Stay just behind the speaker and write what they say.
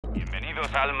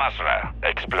Bienvenidos al Masra.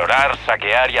 Explorar,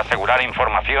 saquear y asegurar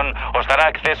información os dará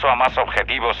acceso a más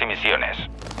objetivos y misiones.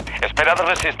 Esperad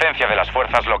resistencia de las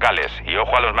fuerzas locales y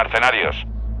ojo a los mercenarios.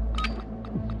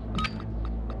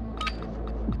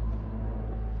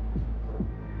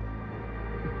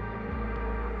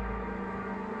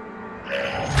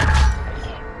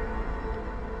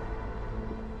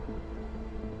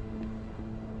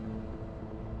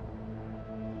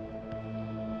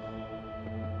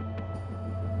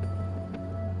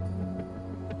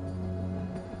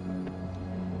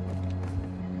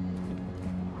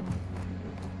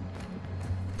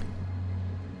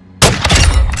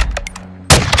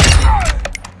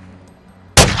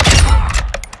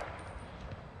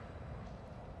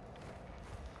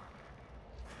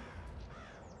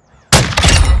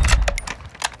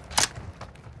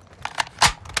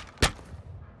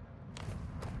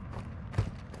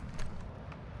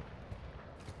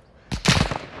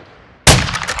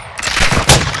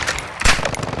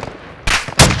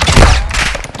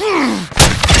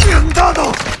 ¡Me han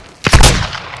dado!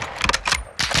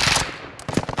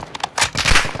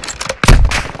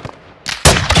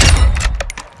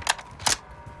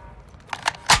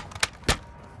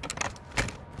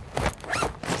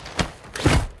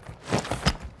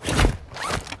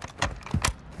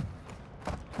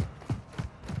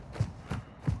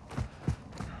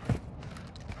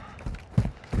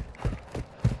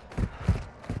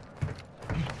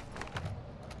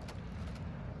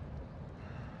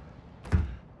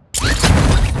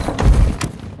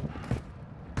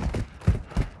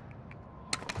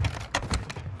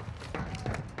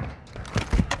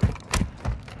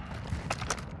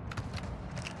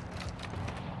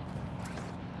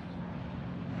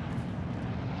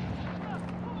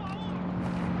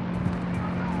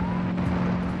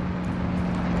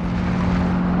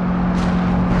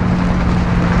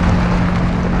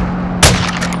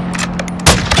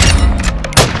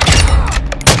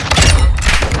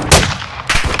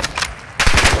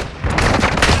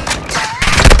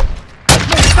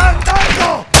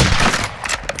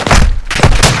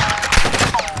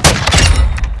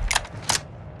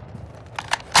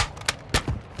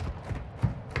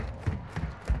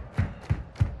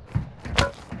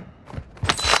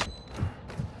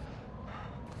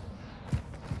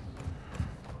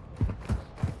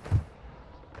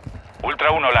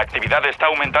 Ultra 1, la actividad está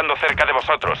aumentando cerca de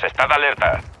vosotros. Estad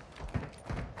alerta.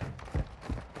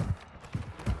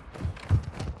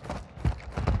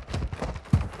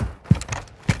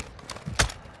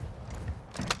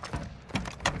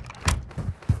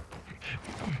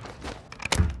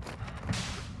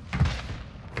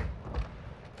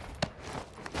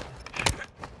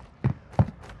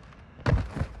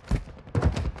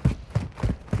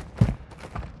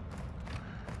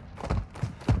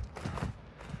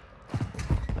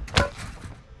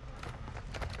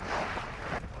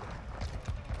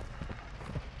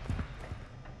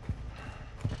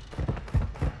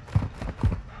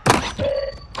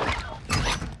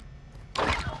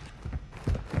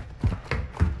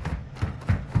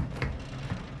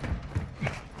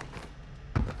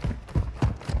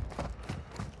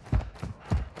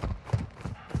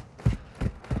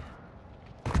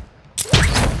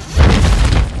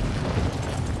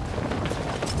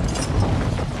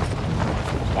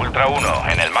 Ultra 1,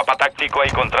 en el mapa táctico hay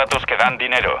contratos que dan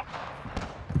dinero.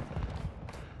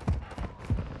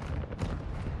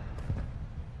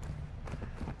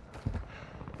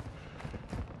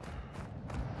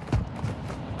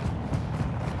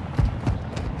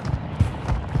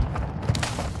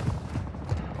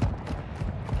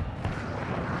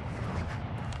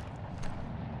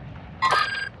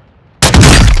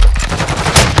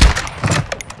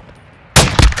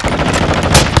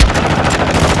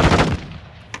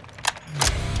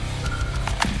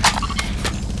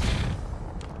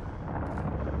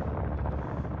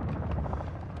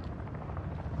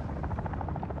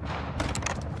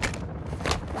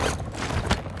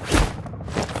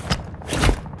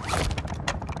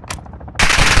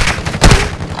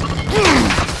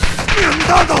 ¡Me han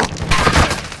dado!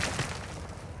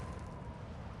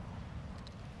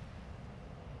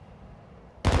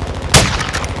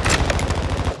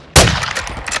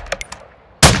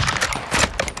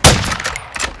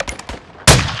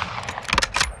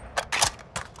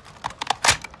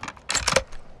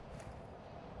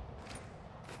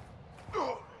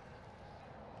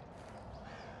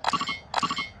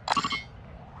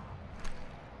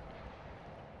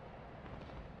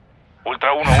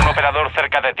 Ultra 1, un operador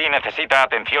cerca de ti necesita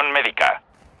atención médica.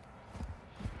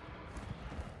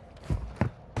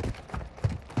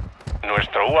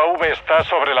 Nuestro UAV está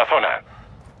sobre la zona.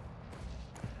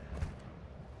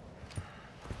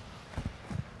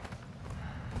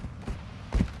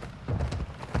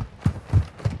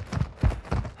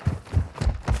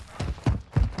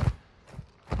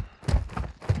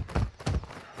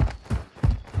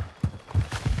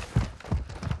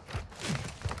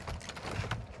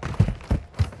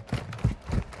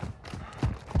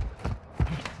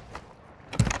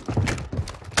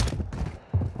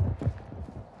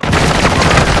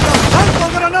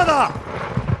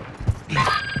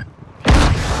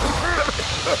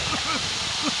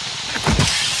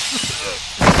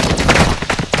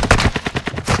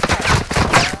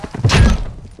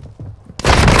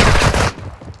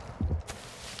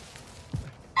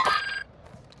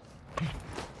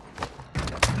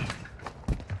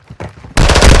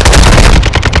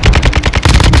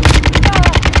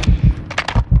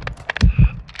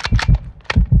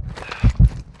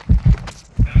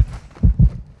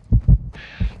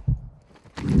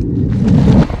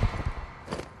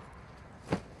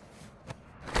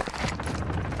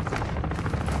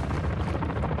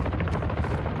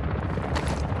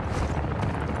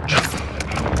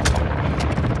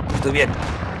 Estoy bien.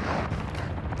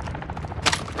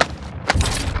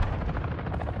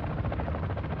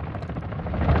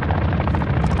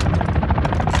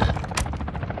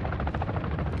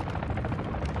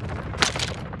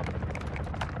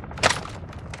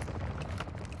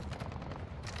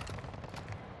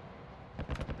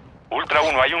 Ultra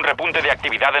 1, hay un repunte de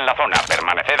actividad en la zona.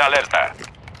 Permaneced alerta.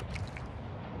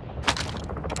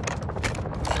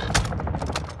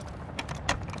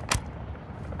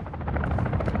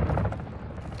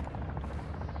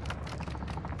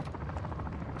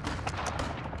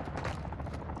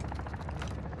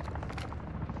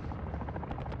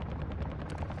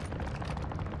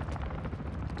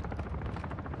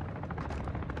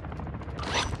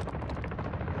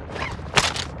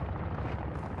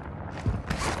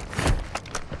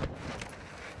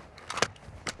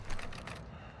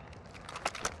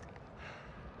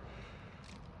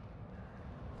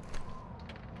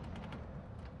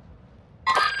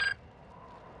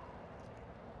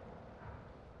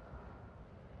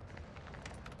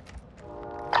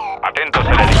 Atentos,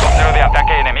 el helicóptero de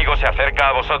ataque enemigo se acerca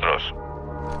a vosotros.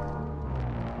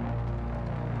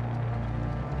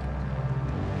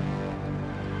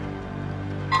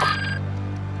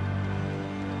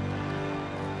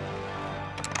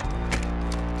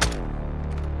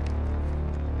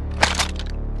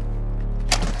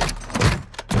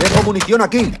 Dejo munición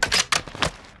aquí.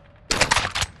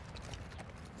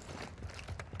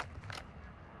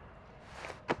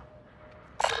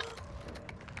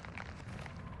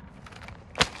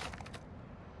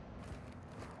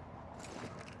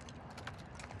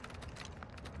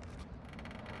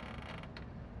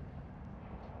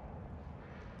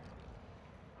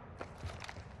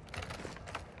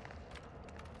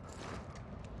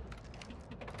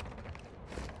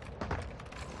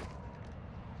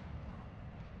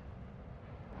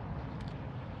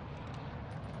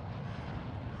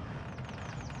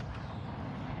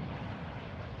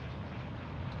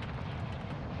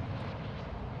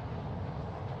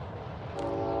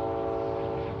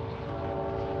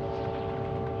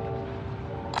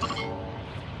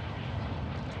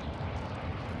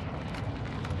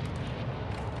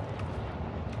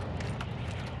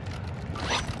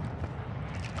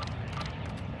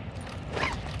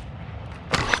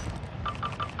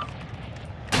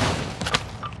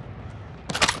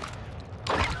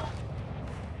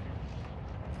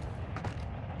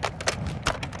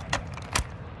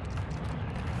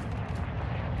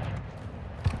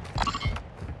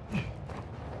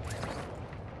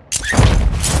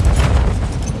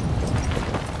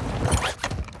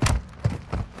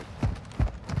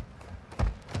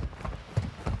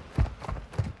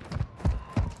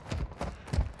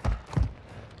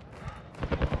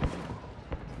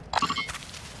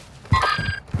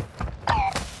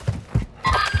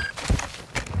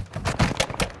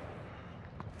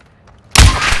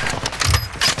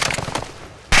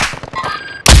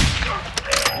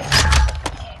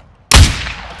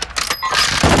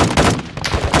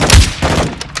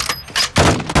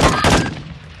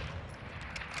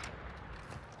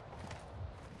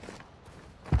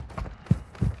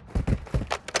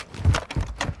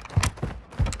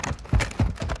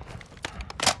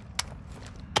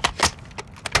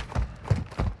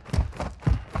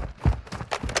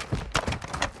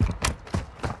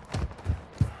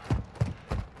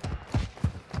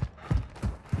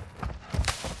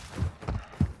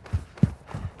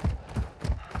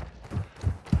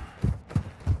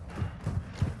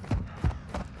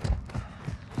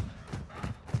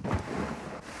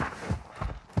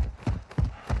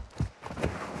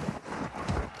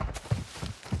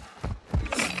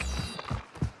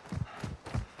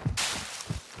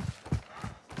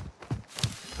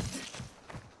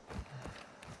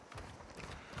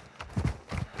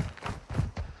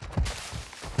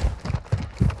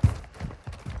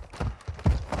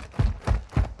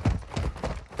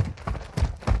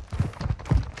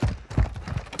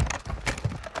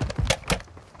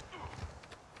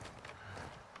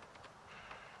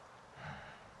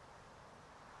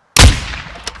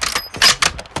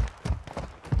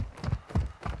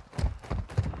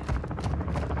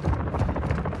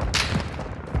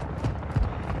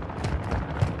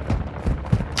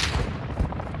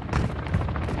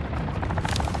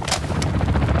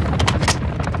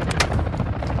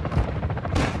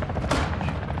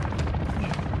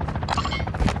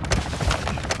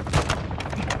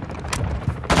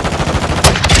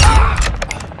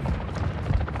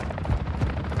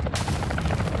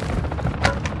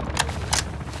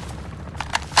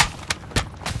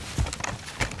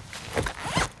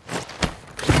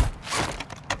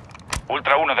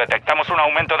 Ultra 1, detectamos un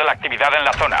aumento de la actividad en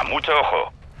la zona. Mucho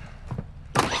ojo.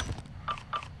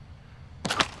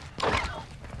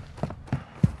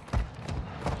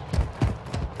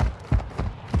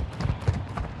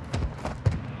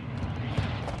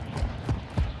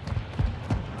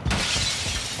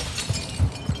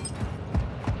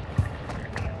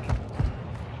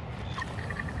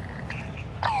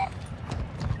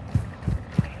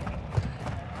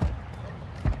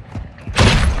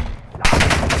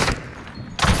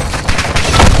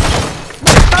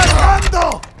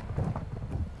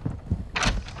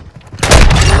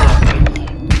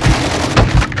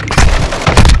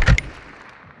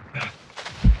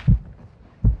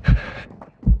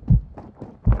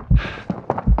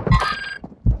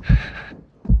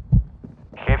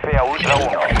 Jefe a Ultra 1,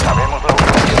 sabemos la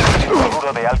ubicación del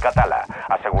seguro de Alcatala.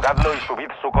 Aseguradlo y subid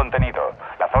su contenido.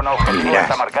 La zona objetivo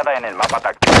está marcada en el mapa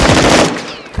táctico.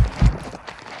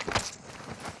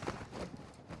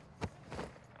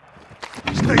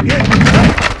 ¡Estoy bien!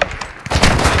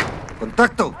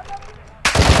 ¡Contacto!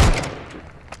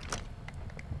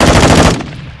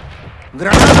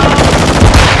 ¡Granada!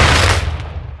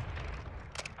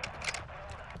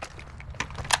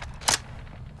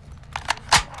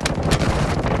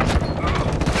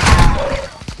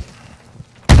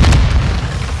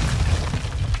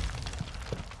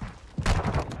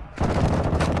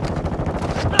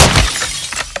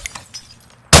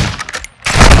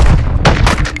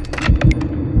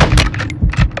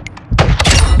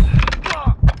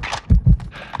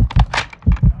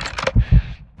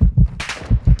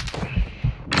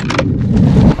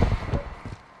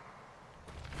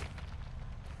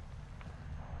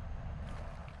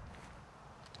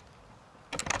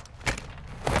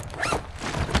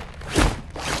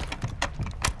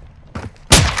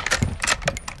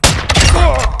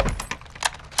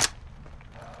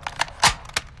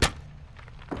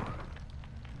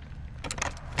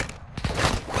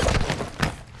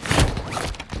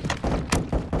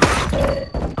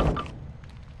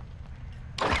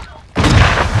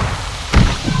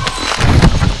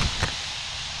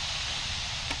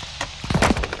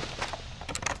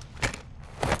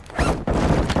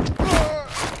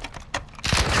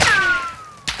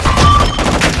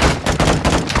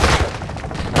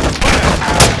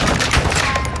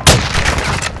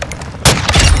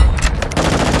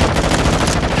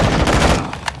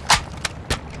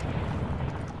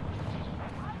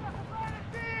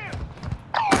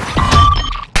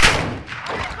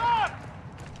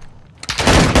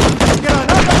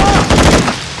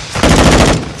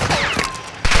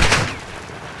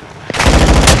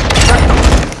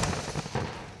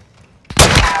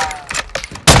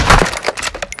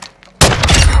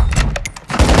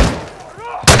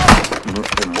 ¡No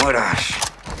te mueras!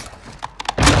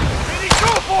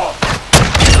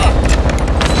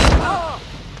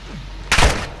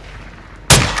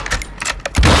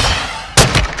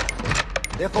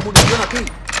 ¡Dejo munición aquí!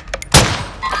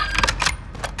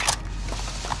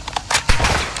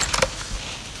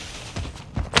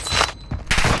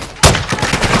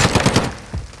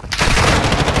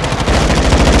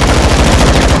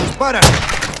 ¡Dispara!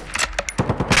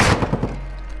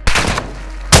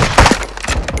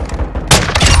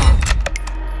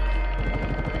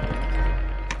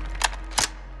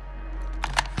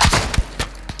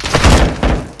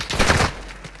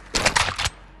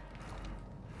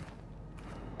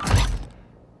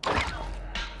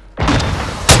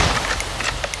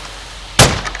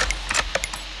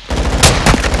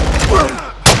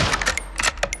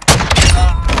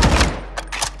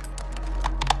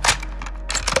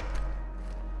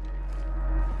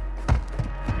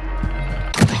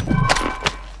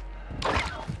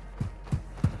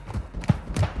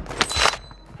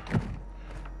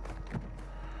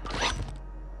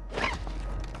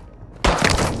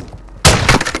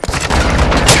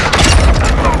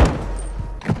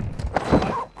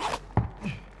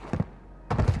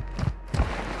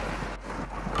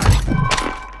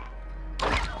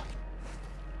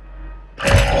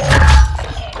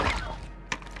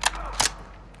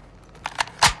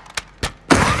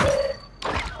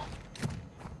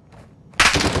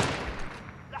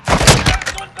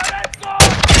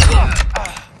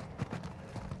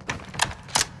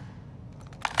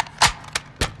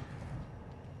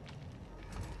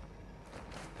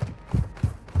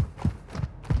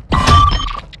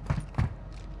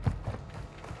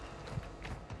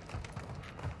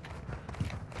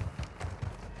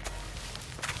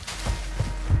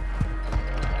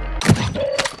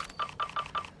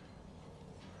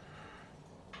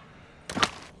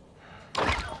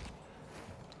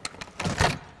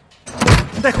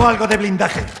 Dejo algo de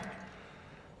blindaje.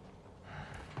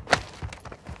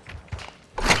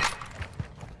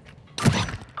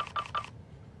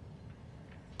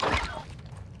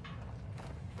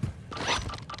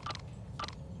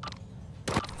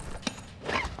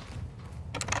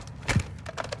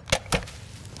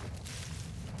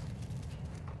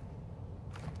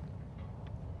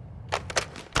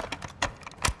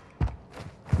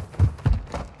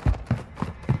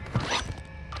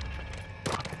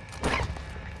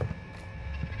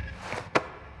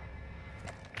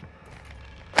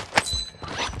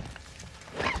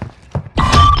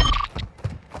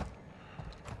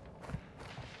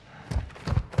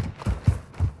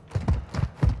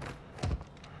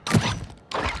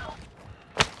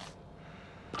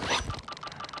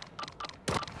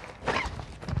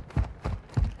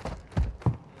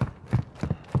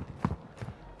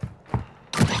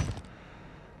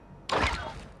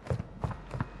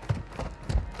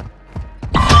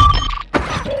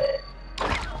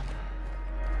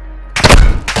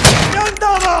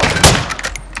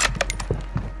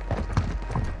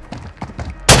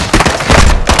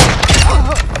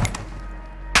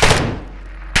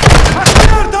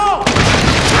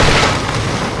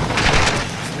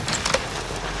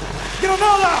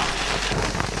 ¡Granada!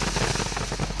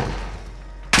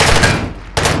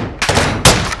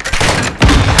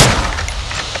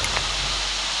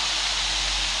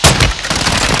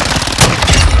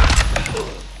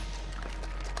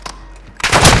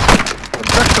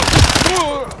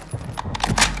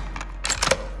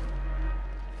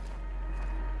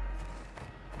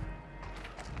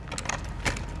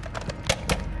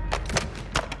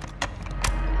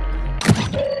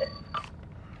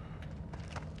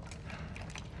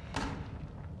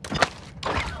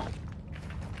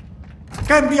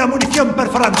 ¡Que envía munición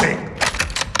perforante!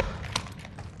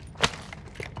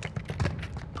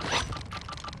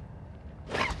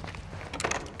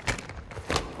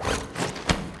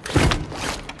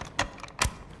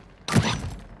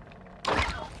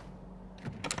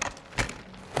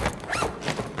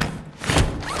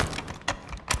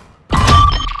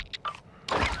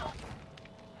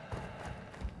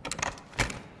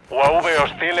 UAV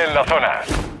hostil en la zona.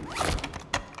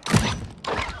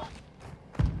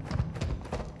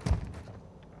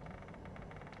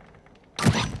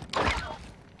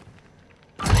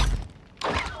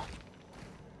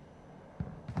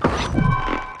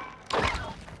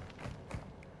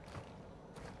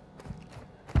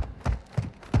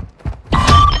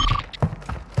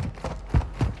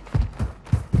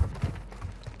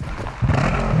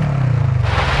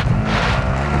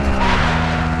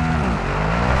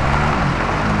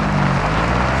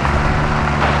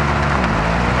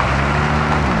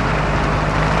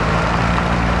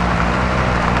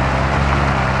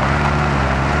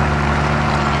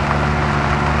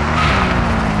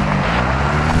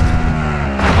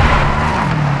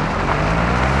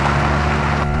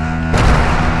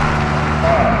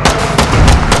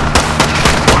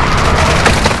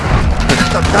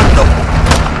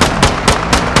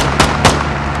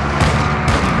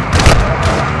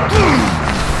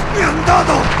 ¡Me han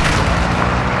dado!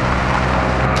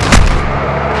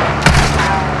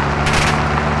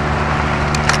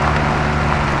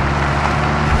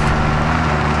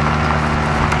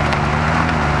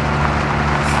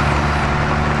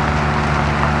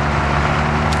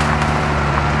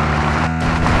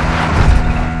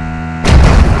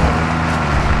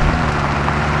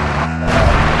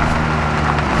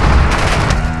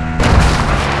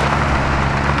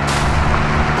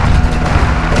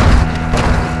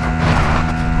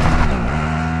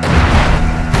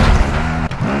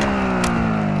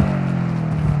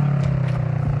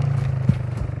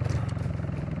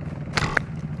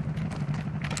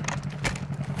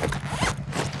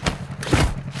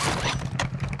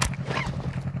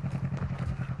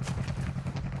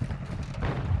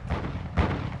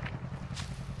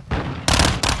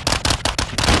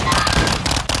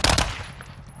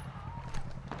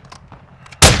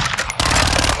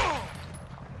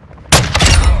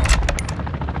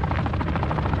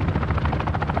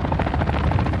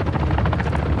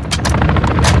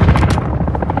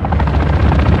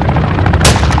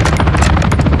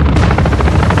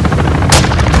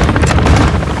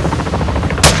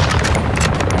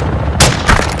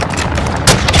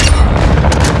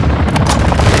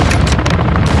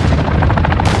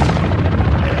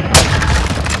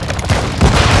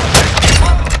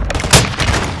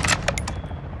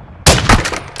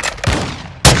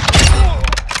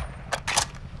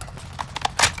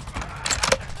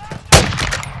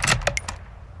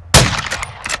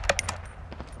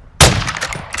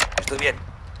 Estoy bien.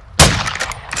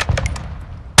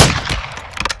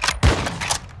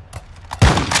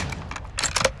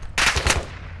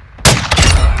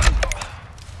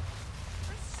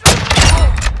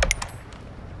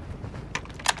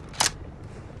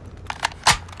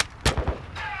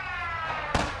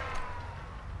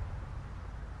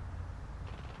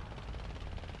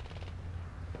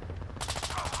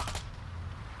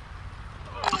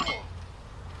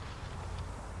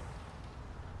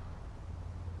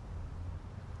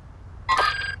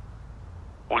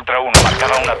 Ultra 1,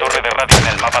 marcada una torre de radio en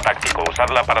el mapa táctico.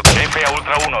 Usarla para... Jefe a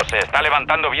Ultra 1, se está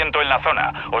levantando viento en la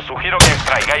zona. Os sugiero que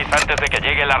extraigáis antes de que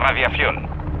llegue la radiación.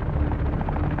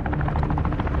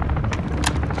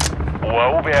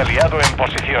 UAV aliado en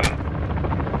posición.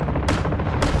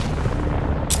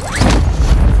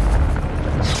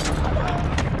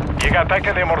 Llega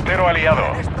ataque de mortero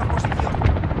aliado. Esta posición.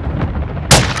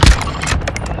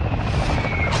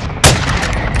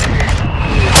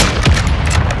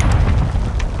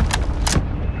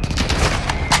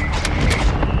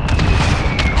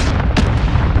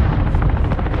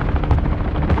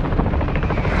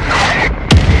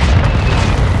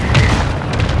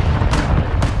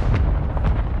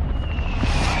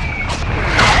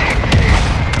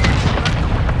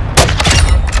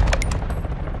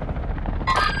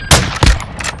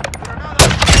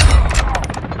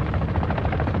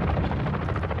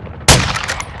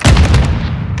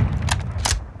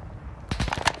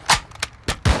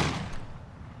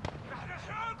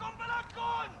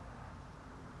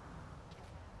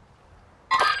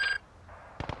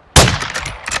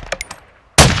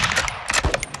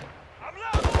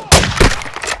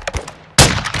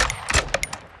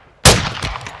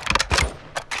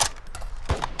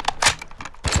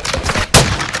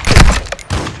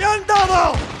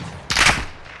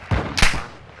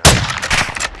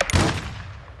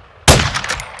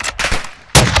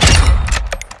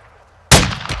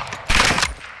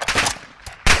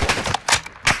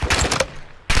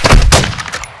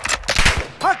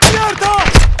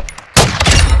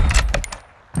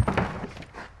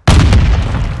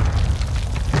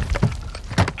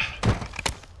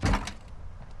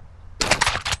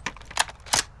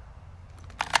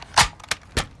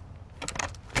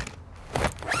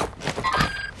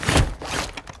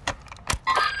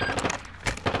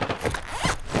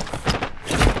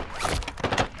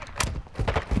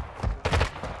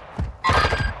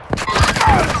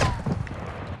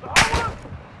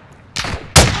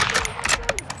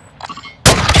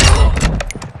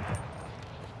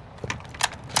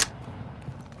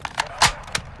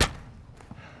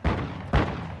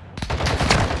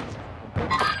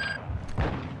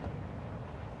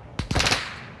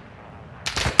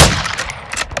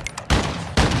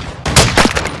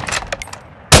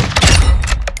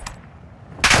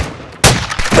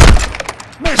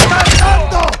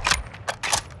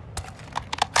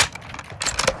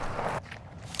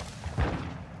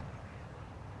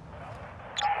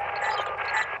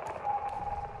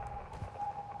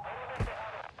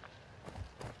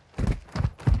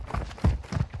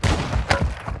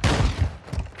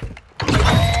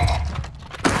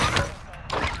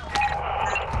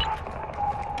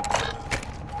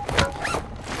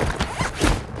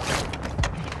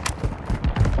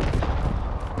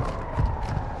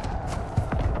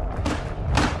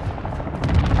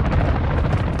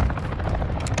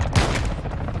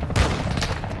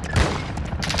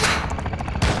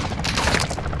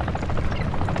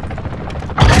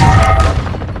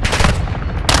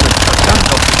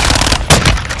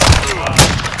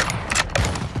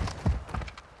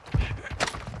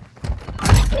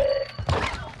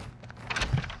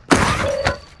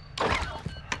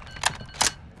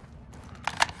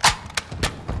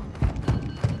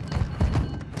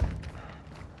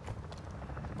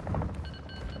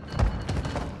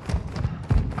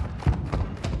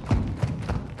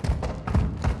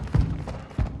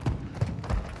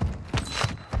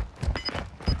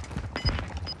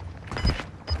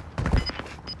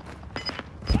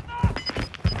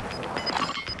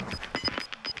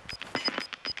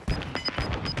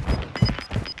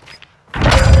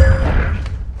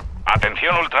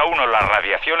 Atención Ultra 1, la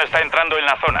radiación está entrando en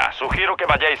la zona. Sugiero que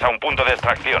vayáis a un punto de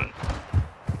extracción.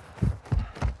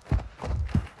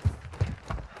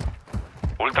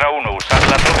 Ultra 1, usad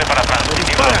la torre para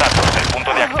transmitir los datos. El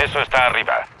punto de acceso está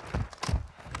arriba.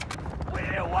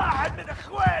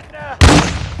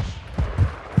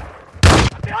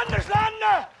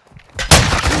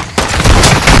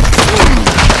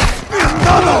 ¡Me han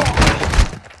dado!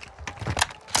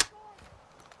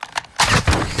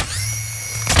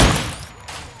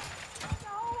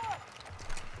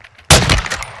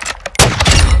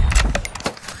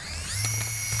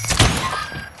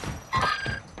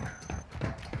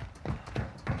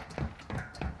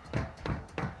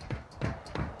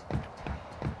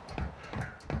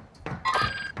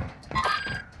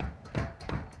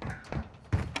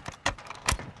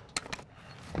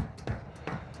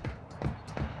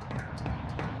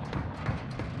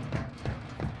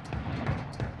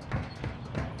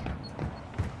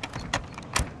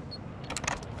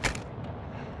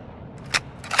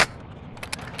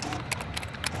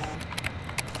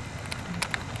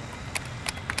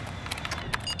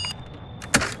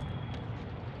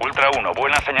 Ultra 1,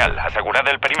 buena señal. Asegurad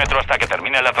el perímetro hasta que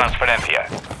termine la transferencia.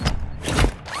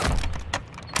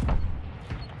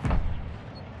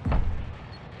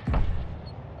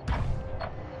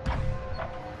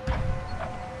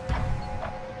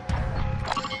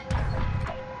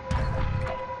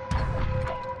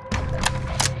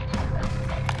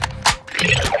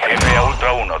 Jefe a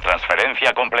Ultra 1,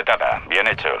 transferencia completada. Bien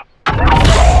hecho.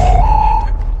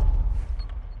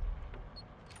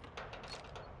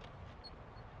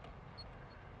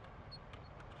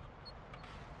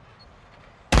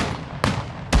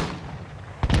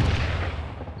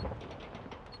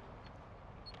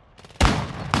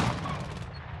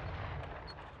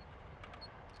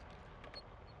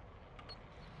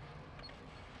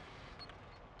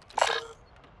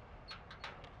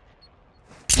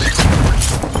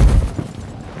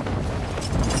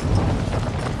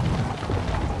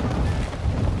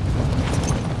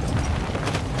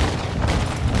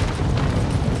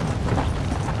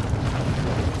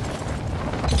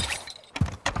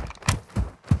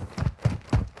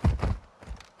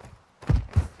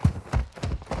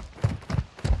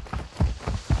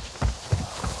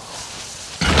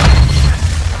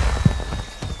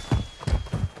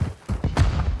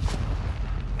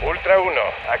 Ultra 1,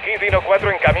 aquí Dino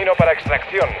 4 en camino para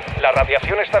extracción. La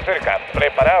radiación está cerca.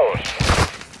 Preparaos.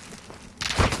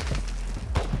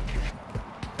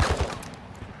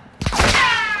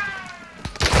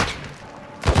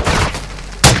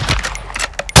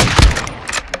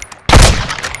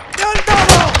 ¡Me han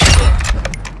dado!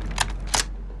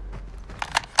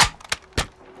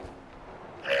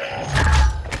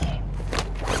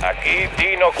 Aquí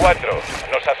Dino 4.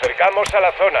 Nos acercamos a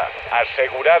la zona.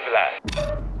 Aseguradla.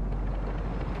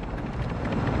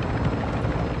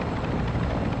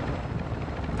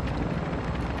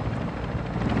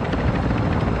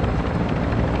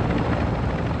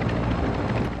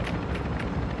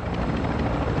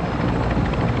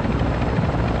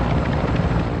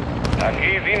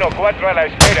 Aquí Dino 4 a la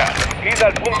espera. Id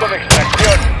al punto de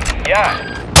extracción. ¡Ya!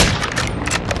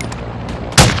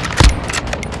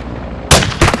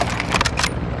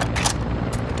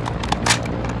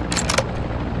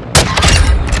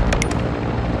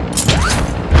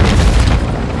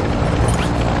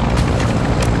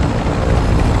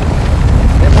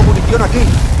 Tengo munición aquí.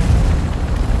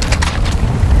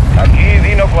 Aquí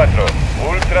Dino 4.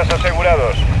 Ultras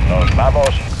asegurados. Nos vamos.